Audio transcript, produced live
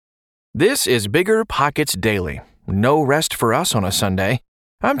This is Bigger Pockets Daily. No rest for us on a Sunday.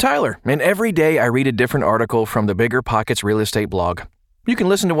 I'm Tyler, and every day I read a different article from the Bigger Pockets real estate blog. You can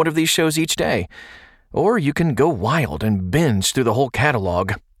listen to one of these shows each day, or you can go wild and binge through the whole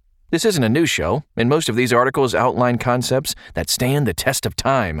catalog. This isn't a new show, and most of these articles outline concepts that stand the test of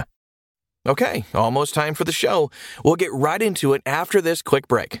time. Okay, almost time for the show. We'll get right into it after this quick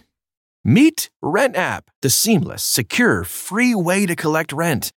break. Meet RentApp, the seamless, secure, free way to collect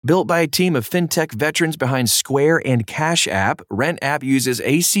rent. Built by a team of fintech veterans behind Square and Cash App, RentApp uses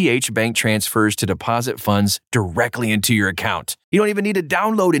ACH bank transfers to deposit funds directly into your account. You don't even need to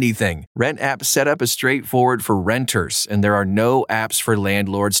download anything. RentApp setup is straightforward for renters, and there are no apps for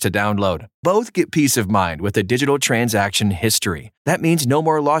landlords to download. Both get peace of mind with a digital transaction history. That means no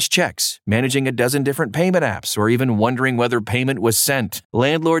more lost checks, managing a dozen different payment apps, or even wondering whether payment was sent.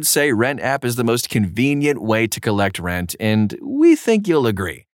 Landlords say RentApp is the most convenient way to collect rent, and we think you'll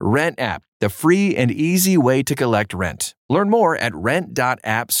agree. RentApp, the free and easy way to collect rent. Learn more at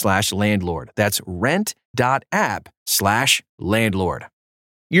rent.app/landlord. That's rent.app/landlord.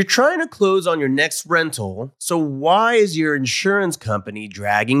 You're trying to close on your next rental, so why is your insurance company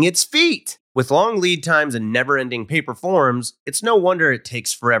dragging its feet? With long lead times and never-ending paper forms, it's no wonder it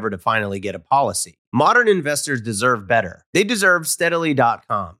takes forever to finally get a policy. Modern investors deserve better. They deserve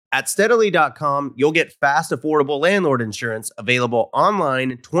Steadily.com. At Steadily.com, you'll get fast, affordable landlord insurance available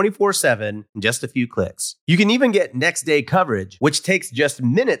online 24/7 in just a few clicks. You can even get next-day coverage, which takes just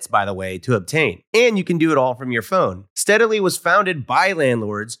minutes, by the way, to obtain. And you can do it all from your phone. Steadily was founded by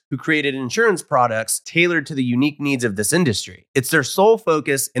landlords who created insurance products tailored to the unique needs of this industry. It's their sole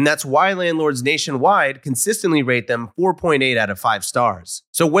focus, and that's why landlords nationwide consistently rate them 4.8 out of 5 stars.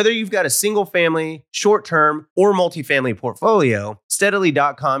 So whether you've got a single-family, short-term, or multifamily portfolio,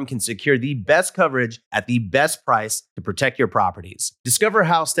 Steadily.com can secure the best coverage at the best price to protect your properties. Discover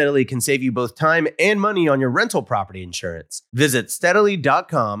how Steadily can save you both time and money on your rental property insurance. Visit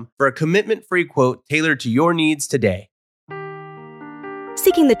Steadily.com for a commitment-free quote tailored to your needs today.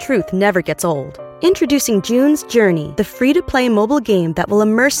 Seeking the truth never gets old. Introducing June's Journey, the free-to-play mobile game that will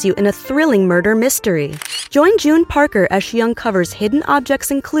immerse you in a thrilling murder mystery. Join June Parker as she uncovers hidden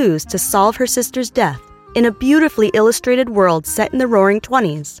objects and clues to solve her sister's death in a beautifully illustrated world set in the Roaring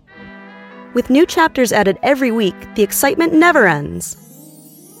 '20s. With new chapters added every week, the excitement never ends.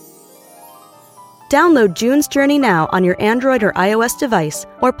 Download June's Journey now on your Android or iOS device,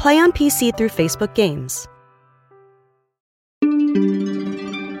 or play on PC through Facebook Games.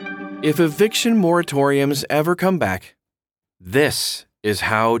 If eviction moratoriums ever come back, this is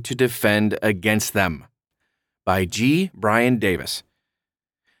how to defend against them. By G. Brian Davis.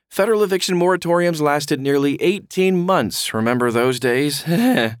 Federal eviction moratoriums lasted nearly 18 months. Remember those days?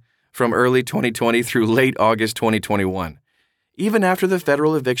 From early 2020 through late August 2021. Even after the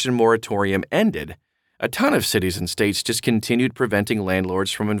federal eviction moratorium ended, a ton of cities and states just continued preventing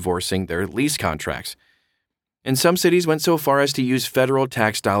landlords from enforcing their lease contracts. And some cities went so far as to use federal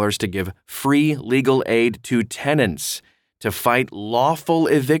tax dollars to give free legal aid to tenants to fight lawful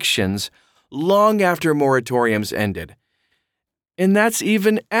evictions long after moratoriums ended. And that's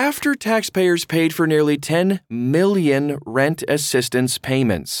even after taxpayers paid for nearly 10 million rent assistance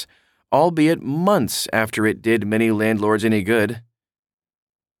payments, albeit months after it did many landlords any good.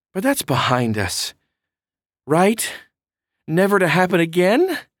 But that's behind us, right? Never to happen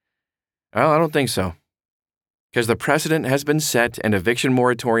again? Well, I don't think so. Because the precedent has been set and eviction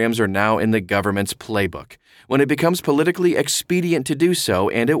moratoriums are now in the government's playbook. When it becomes politically expedient to do so,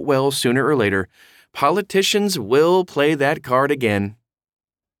 and it will sooner or later, politicians will play that card again.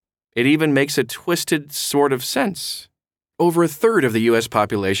 It even makes a twisted sort of sense. Over a third of the U.S.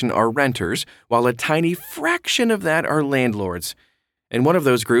 population are renters, while a tiny fraction of that are landlords. And one of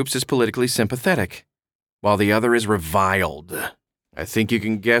those groups is politically sympathetic, while the other is reviled. I think you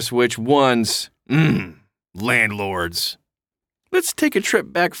can guess which ones. Landlords. Let's take a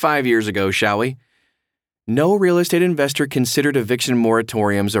trip back 5 years ago, shall we? No real estate investor considered eviction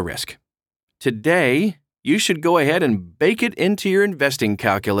moratoriums a risk. Today, you should go ahead and bake it into your investing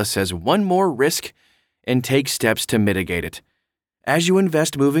calculus as one more risk and take steps to mitigate it. As you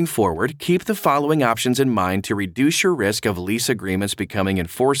invest moving forward, keep the following options in mind to reduce your risk of lease agreements becoming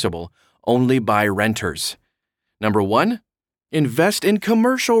enforceable only by renters. Number 1, invest in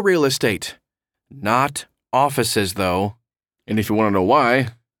commercial real estate. Not offices, though. And if you want to know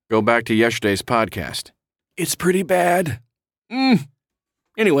why, go back to yesterday's podcast. It's pretty bad.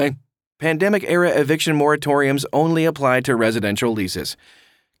 Anyway, pandemic-era eviction moratoriums only apply to residential leases.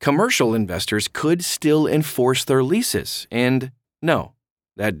 Commercial investors could still enforce their leases, and no,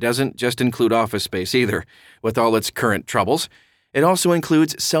 that doesn't just include office space either, with all its current troubles. It also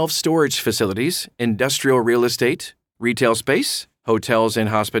includes self-storage facilities, industrial real estate, retail space, hotels and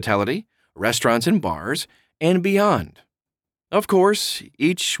hospitality, restaurants and bars, and beyond. Of course,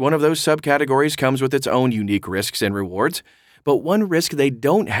 each one of those subcategories comes with its own unique risks and rewards, but one risk they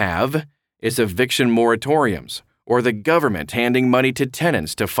don't have is eviction moratoriums, or the government handing money to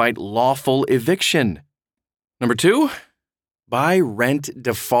tenants to fight lawful eviction. Number 2, buy rent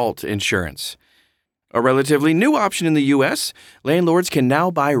default insurance. A relatively new option in the U.S., landlords can now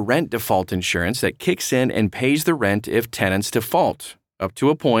buy rent default insurance that kicks in and pays the rent if tenants default, up to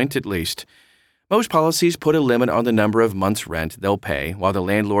a point at least. Most policies put a limit on the number of months' rent they'll pay while the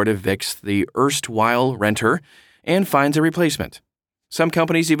landlord evicts the erstwhile renter and finds a replacement. Some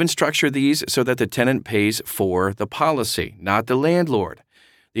companies even structure these so that the tenant pays for the policy, not the landlord.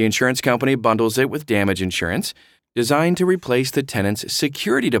 The insurance company bundles it with damage insurance, designed to replace the tenant's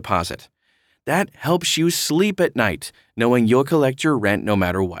security deposit. That helps you sleep at night, knowing you'll collect your rent no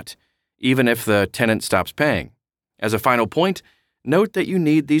matter what, even if the tenant stops paying. As a final point, note that you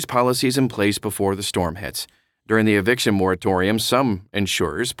need these policies in place before the storm hits. During the eviction moratorium, some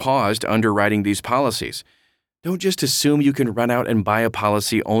insurers paused underwriting these policies. Don't just assume you can run out and buy a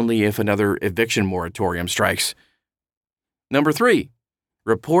policy only if another eviction moratorium strikes. Number 3,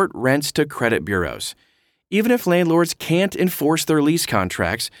 report rents to credit bureaus. Even if landlords can't enforce their lease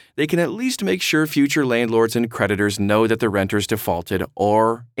contracts, they can at least make sure future landlords and creditors know that the renters defaulted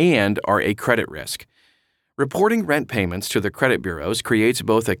and are a credit risk. Reporting rent payments to the credit bureaus creates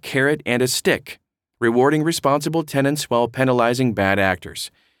both a carrot and a stick, rewarding responsible tenants while penalizing bad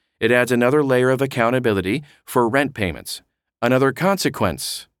actors. It adds another layer of accountability for rent payments, another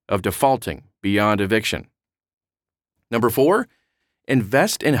consequence of defaulting beyond eviction. Number 4,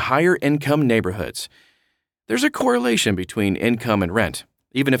 invest in higher income neighborhoods. There's a correlation between income and rent,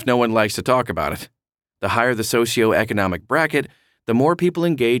 even if no one likes to talk about it. The higher the socioeconomic bracket, the more people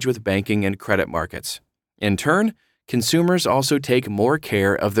engage with banking and credit markets. In turn, consumers also take more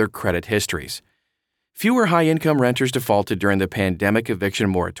care of their credit histories. Fewer high-income renters defaulted during the pandemic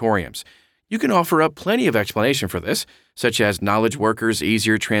eviction moratoriums. You can offer up plenty of explanation for this, such as knowledge workers'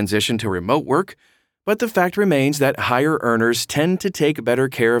 easier transition to remote work, but the fact remains that higher earners tend to take better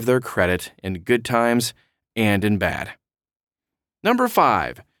care of their credit in good times and in bad. Number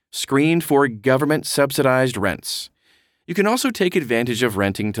 5, screen for government-subsidized rents. You can also take advantage of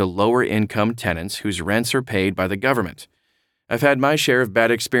renting to lower-income tenants whose rents are paid by the government. I've had my share of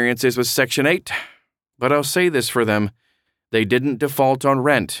bad experiences with Section 8, but I'll say this for them: they didn't default on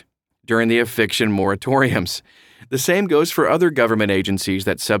rent during the eviction moratoriums. The same goes for other government agencies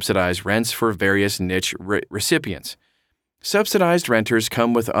that subsidize rents for various niche recipients. Subsidized renters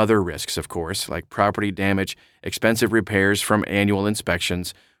come with other risks, of course, like property damage, expensive repairs from annual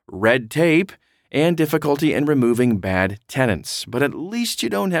inspections, red tape, and difficulty in removing bad tenants. But at least you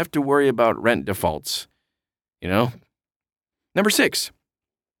don't have to worry about rent defaults. Number 6,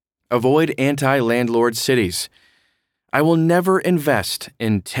 avoid anti-landlord cities. I will never invest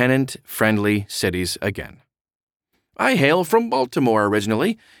in tenant-friendly cities again. I hail from Baltimore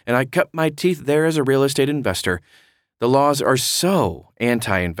originally, and I cut my teeth there as a real estate investor. The laws are so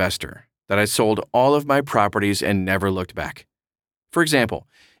anti-investor that I sold all of my properties and never looked back. For example,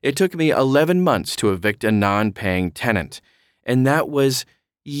 it took me 11 months to evict a non-paying tenant, and that was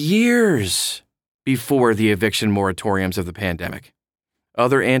years before the eviction moratoriums of the pandemic.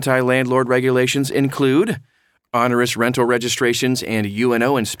 Other anti-landlord regulations include onerous rental registrations and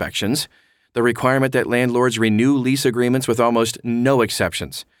UNO inspections, the requirement that landlords renew lease agreements with almost no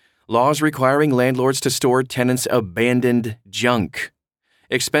exceptions, laws requiring landlords to store tenants' abandoned junk,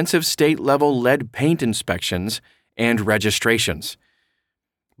 expensive state-level lead paint inspections, and registrations.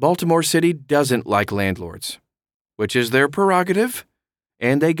 Baltimore City doesn't like landlords, which is their prerogative,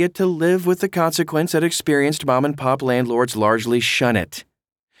 and they get to live with the consequence that experienced mom-and-pop landlords largely shun it.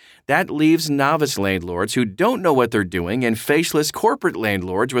 That leaves novice landlords who don't know what they're doing and faceless corporate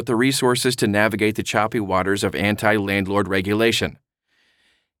landlords with the resources to navigate the choppy waters of anti-landlord regulation.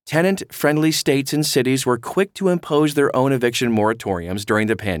 Tenant-friendly states and cities were quick to impose their own eviction moratoriums during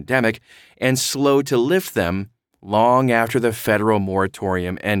the pandemic and slow to lift them long after the federal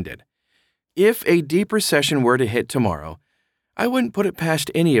moratorium ended. If a deep recession were to hit tomorrow, I wouldn't put it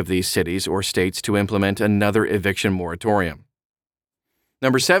past any of these cities or states to implement another eviction moratorium.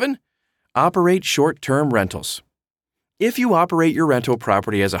 Number 7, operate short-term rentals. If you operate your rental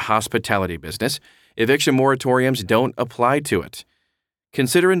property as a hospitality business, eviction moratoriums don't apply to it.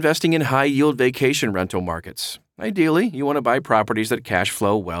 Consider investing in high-yield vacation rental markets. Ideally, you want to buy properties that cash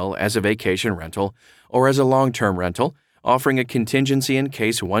flow well as a vacation rental or as a long-term rental, offering a contingency in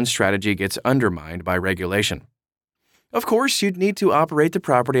case one strategy gets undermined by regulation. Of course, you'd need to operate the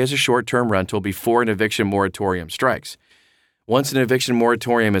property as a short-term rental before an eviction moratorium strikes. Once an eviction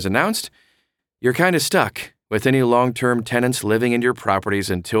moratorium is announced, you're kind of stuck with any long-term tenants living in your properties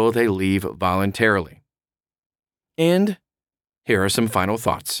until they leave voluntarily. And here are some final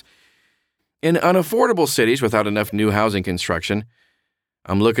thoughts. In unaffordable cities without enough new housing construction,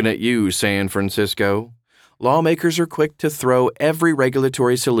 I'm looking at you, San Francisco. Lawmakers are quick to throw every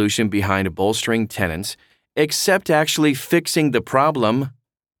regulatory solution behind bolstering tenants, except actually fixing the problem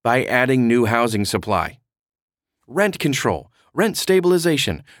by adding new housing supply. Rent control, rent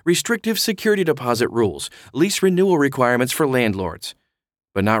stabilization, restrictive security deposit rules, lease renewal requirements for landlords,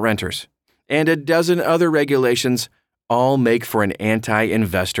 but not renters, and a dozen other regulations all make for an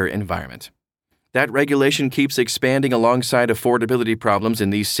anti-investor environment. That regulation keeps expanding alongside affordability problems in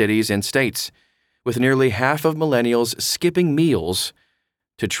these cities and states, with nearly half of millennials skipping meals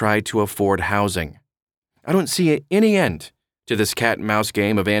to try to afford housing. I don't see any end to this cat-and-mouse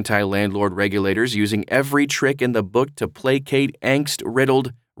game of anti-landlord regulators using every trick in the book to placate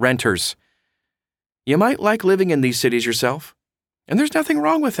angst-riddled renters. You might like living in these cities yourself, and there's nothing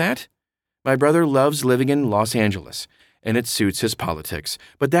wrong with that. My brother loves living in Los Angeles, and it suits his politics,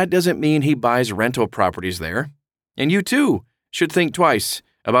 but that doesn't mean he buys rental properties there. And you, too, should think twice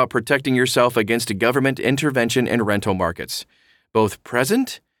about protecting yourself against government intervention in rental markets, both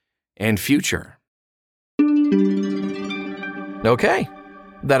present and future. Okay,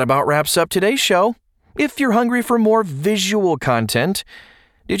 that about wraps up today's show. If you're hungry for more visual content,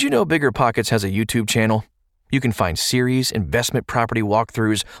 did you know Bigger Pockets has a YouTube channel? You can find series, investment property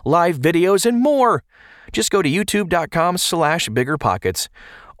walkthroughs, live videos, and more. Just go to youtube.com/biggerpockets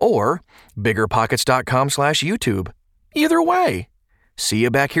or biggerpockets.com/YouTube. Either way. See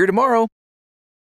you back here tomorrow.